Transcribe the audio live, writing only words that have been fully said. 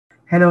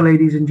Hello,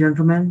 ladies and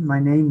gentlemen. My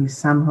name is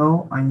Sam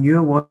Ho, and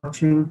you're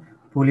watching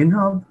Bullion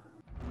Hub.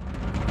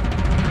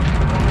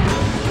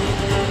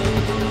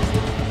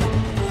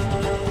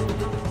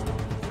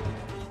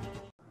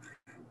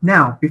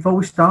 Now, before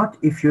we start,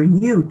 if you're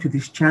new to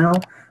this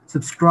channel,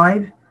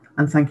 subscribe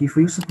and thank you for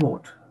your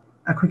support.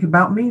 A quick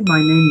about me. My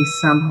name is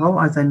Sam Ho,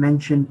 as I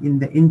mentioned in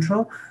the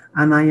intro,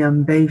 and I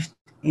am based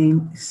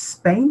in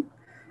Spain,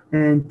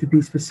 and to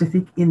be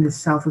specific, in the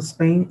south of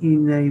Spain,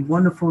 in a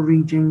wonderful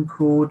region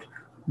called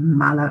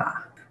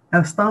Malaga.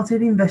 I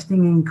started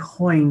investing in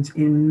coins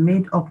in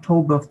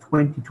mid-October of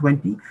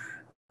 2020,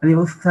 and it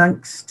was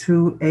thanks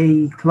to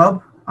a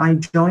club. I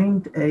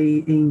joined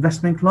an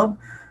investment club.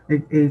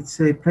 It's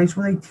a place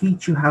where they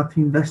teach you how to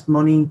invest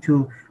money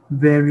into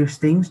various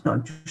things,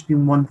 not just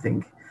in one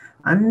thing.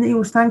 And it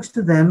was thanks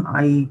to them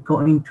I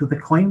got into the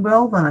coin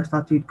world, and I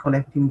started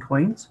collecting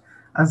coins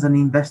as an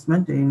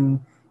investment in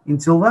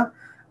silver.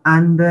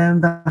 And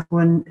that's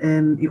when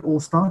it all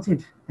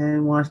started,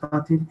 when I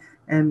started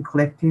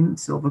collecting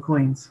silver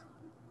coins.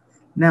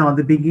 Now, at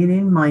the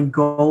beginning, my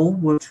goal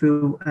was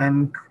to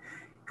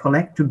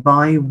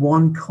buy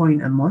one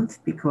coin a month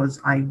because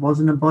I was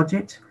on a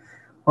budget.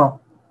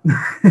 Well,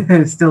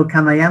 still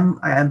I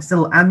am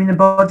still in a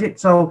budget.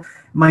 So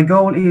my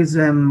goal is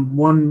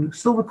one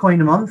silver coin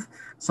a month.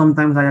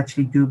 Sometimes I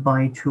actually do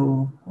buy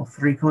 2 or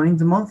 3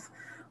 coins a month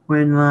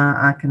when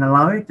I can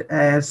allow it.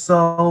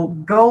 So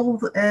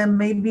gold,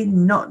 maybe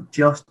not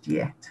just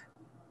yet.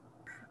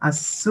 As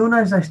soon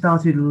as I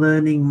started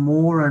learning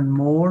more and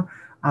more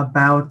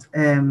about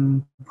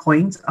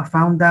coins, I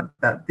found out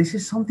that this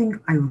is something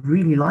I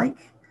really like.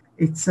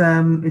 It's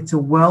a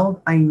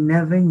world I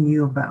never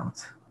knew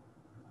about.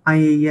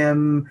 I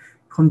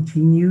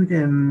continued,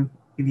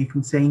 if you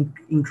can say,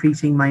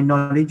 increasing my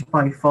knowledge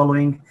by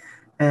following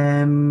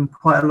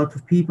quite a lot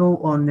of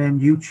people on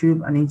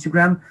YouTube and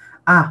Instagram.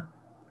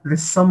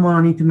 There's someone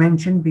I need to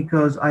mention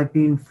because I've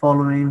been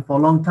following for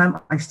a long time.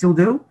 I still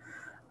do,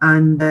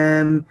 and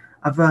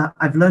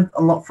I've learned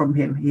a lot from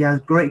him. He has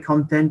great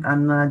content,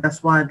 and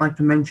that's why I'd like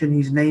to mention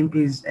his name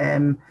is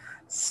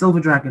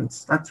Silver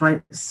Dragons. That's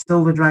right,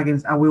 Silver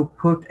Dragons. I will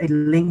put a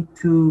link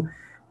to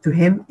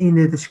him in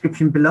the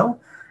description below,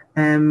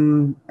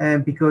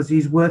 because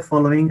he's worth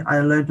following. I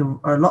learned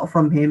a lot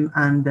from him,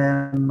 and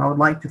I would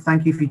like to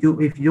thank you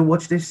if you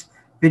watch this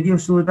video,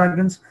 Silver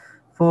Dragons,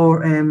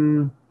 for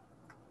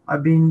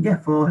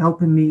for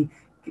helping me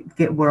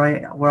get where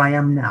I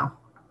am now.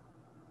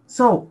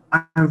 So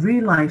I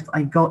realized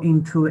I got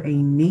into a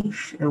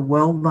niche, a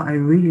world that I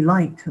really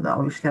liked, that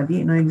obviously I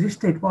didn't know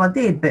existed. Well, I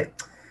did,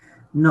 but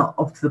not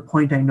up to the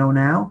point I know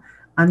now.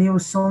 And it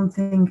was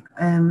something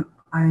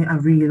I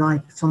really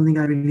liked, something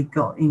I really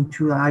got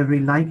into that I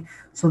really like.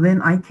 So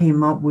then I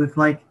came up with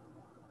like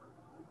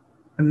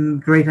a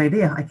great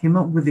idea.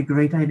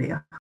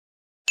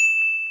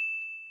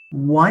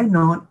 Why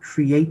not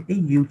create a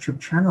YouTube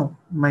channel?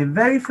 My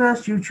very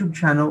first YouTube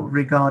channel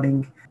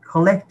regarding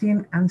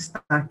collecting and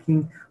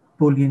stacking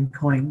bullion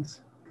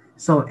coins.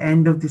 So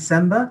end of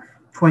December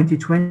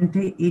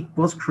 2020, it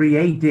was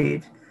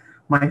created.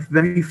 My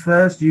very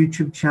first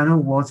YouTube channel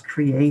was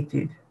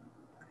created.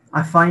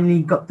 I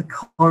finally got the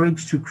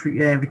courage to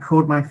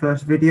record my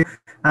first video.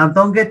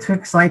 Don't get too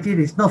excited,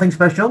 it's nothing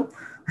special.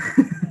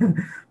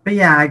 But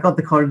yeah, I got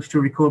the courage to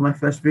record my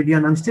first video,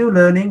 and I'm still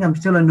learning. I'm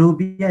still a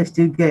newbie. I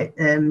still get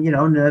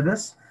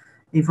nervous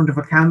in front of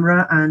a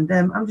camera, and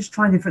I'm just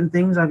trying different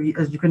things.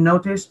 As you can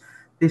notice,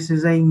 this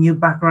is a new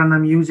background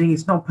I'm using.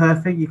 It's not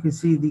perfect. You can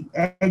see the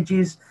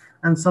edges,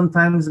 and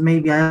sometimes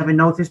maybe I haven't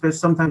noticed, but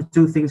sometimes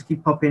things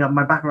keep popping up.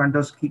 My background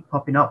does keep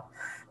popping up.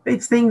 But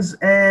it's things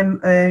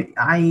I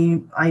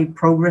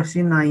progress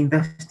in, I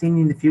invest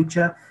in the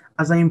future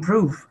as I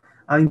improve.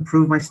 I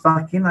improve my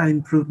stacking, I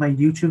improve my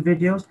YouTube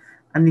videos,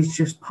 and it's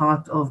just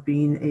part of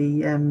being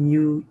a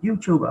new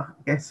YouTuber, I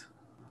guess.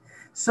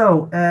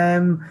 So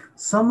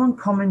someone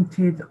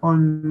commented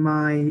on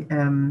my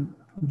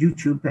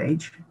YouTube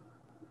page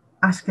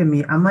asking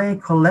me, am I a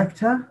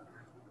collector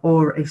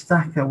or a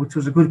stacker? Which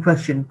was a good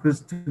question, because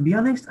to be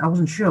honest, I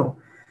wasn't sure.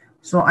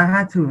 So I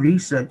had to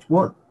research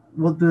what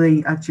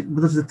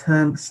does the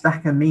term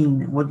stacker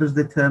mean? What does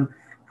the term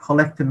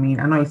collector mean?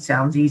 I know it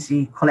sounds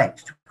easy,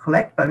 collect,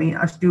 but I mean,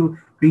 I still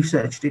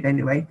researched it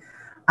anyway.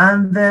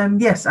 And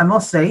yes, I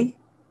must say,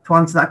 to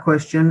answer that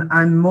question,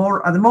 at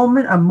the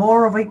moment, I'm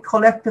more of a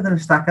collector than a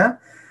stacker.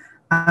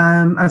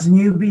 As a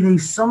newbie,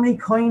 there's so many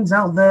coins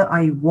out there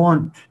I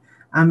want.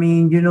 I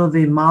mean,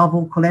 the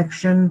Marvel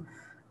collection,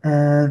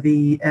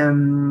 the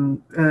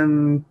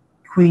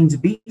Queen's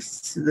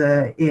Beasts,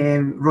 the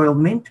Royal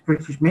Mint,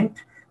 British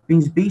Mint,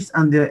 Queen's Beast,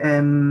 and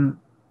the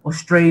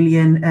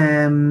Australian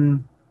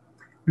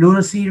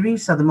Lunar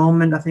Series. At the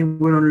moment, I think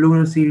we're on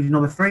Lunar Series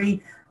number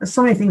 3. There's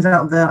so many things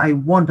out there I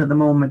want at the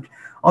moment.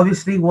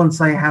 Obviously,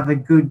 once I have a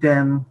good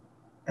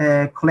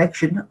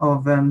collection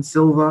of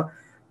silver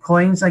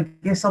coins, I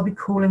guess I'll be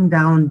cooling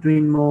down,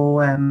 doing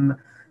more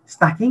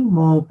stacking,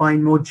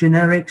 buying more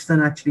generics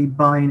than actually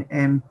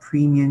buying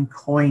premium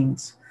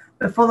coins.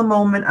 But for the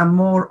moment, I'm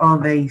more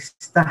of a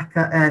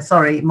stacker,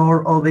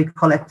 more of a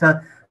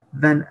collector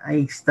than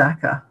a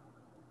stacker.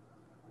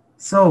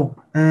 So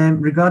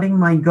regarding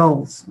my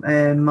goals,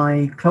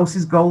 my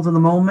closest goals at the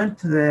moment,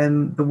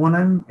 the one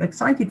I'm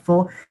excited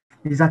for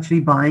is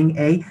actually buying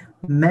a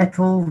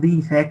metal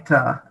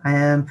detector.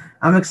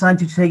 I'm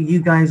excited to take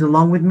you guys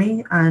along with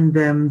me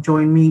and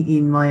join me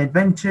in my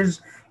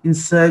adventures in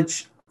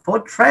search for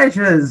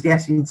treasures.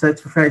 Yes, in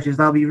search for treasures.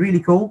 That'll be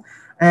really cool.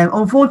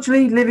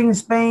 Unfortunately, living in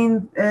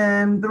Spain,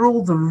 the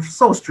rules are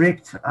so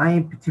strict.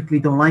 I particularly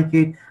don't like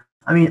it.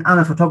 I mean, I'm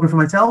a photographer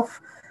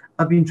myself.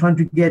 I've been trying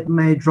to get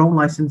my drone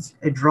license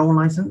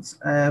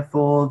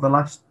for the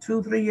last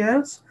 2-3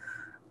 years,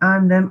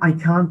 and I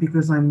can't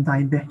because I'm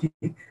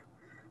diabetic.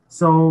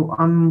 So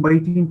I'm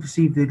waiting to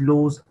see if the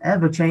laws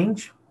ever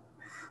change.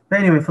 But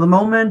anyway, for the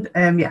moment,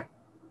 yeah,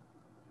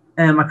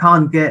 I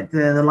can't get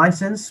the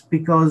license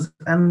because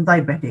I'm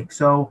diabetic.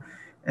 So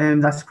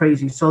that's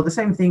crazy. So the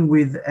same thing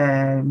with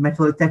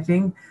metal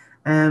detecting.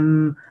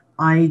 Um,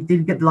 I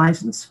did get the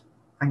license,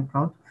 thank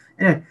God.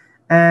 Anyway,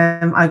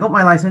 I got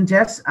my license,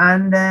 yes.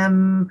 And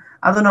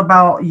I don't know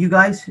about you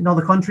guys in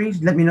other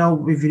countries. Let me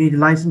know if you need a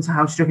license,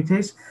 how strict it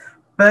is.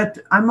 But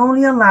I'm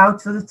only allowed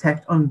to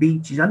detect on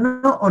beaches.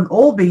 I'm not on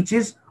all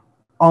beaches,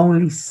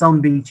 only some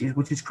beaches,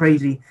 which is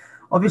crazy.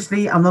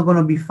 Obviously, I'm not going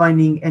to be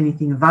finding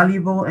anything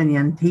valuable, any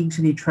antiques,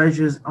 any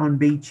treasures on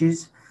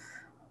beaches.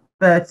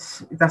 But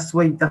that's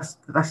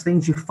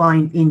things you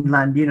find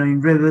inland, you know,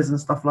 in rivers and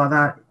stuff like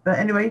that. But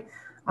anyway,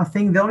 I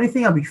think the only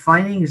thing I'll be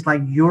finding is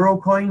like euro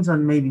coins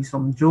and maybe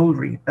some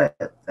jewelry. But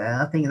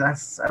I think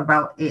that's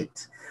about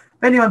it.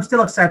 But anyway, I'm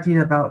still excited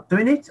about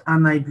doing it,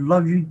 and I'd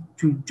love you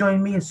to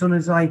join me as soon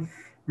as I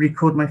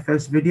record my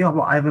first video.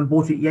 Well, I haven't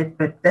bought it yet,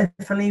 but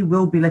definitely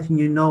will be letting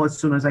you know as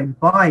soon as I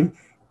buy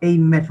a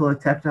metal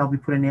detector. I'll be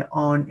putting it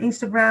on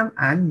Instagram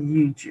and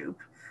YouTube.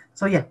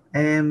 So yeah,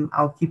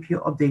 I'll keep you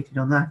updated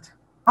on that.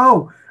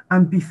 Oh,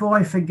 and before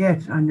I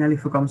forget, I nearly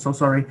forgot, I'm so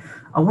sorry.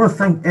 I want to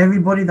thank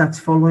everybody that's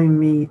following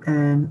me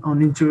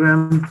on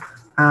Instagram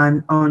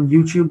and on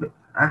YouTube.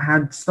 I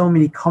had so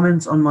many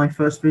comments on my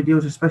first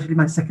videos, especially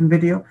my second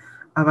video.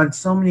 I've had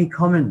so many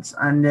comments,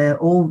 and they're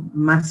all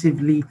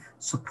massively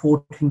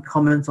supporting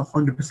comments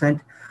 100%.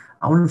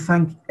 I want to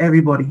thank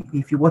everybody.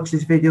 If you watch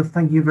this video,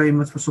 thank you very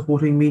much for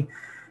supporting me.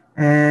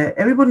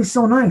 Everybody's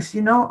so nice,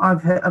 you know.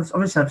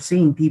 I've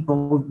seen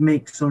people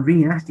make some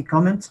really nasty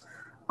comments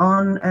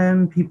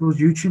on people's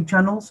YouTube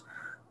channels,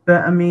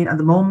 but I mean, at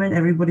the moment,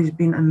 everybody's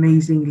been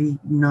amazingly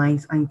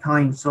nice and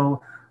kind.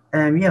 So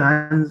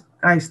yeah, and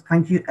guys,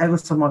 thank you ever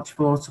so much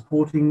for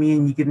supporting me,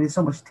 and you giving me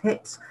so much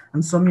tips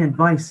and so many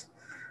advice.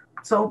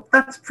 So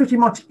that's pretty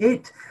much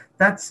it.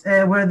 That's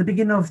we're at the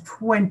beginning of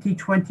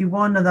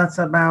 2021, and that's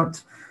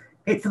about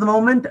it for the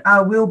moment.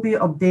 I will be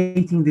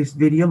updating this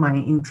video, my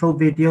intro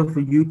video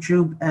for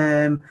YouTube,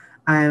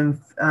 and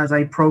as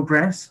I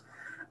progress.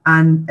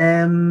 And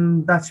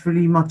that's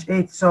really much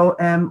it. So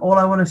all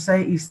I want to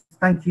say is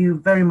thank you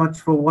very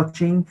much for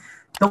watching.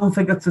 Don't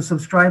forget to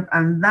subscribe,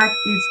 and that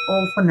is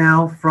all for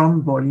now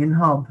from Bullion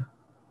Hub.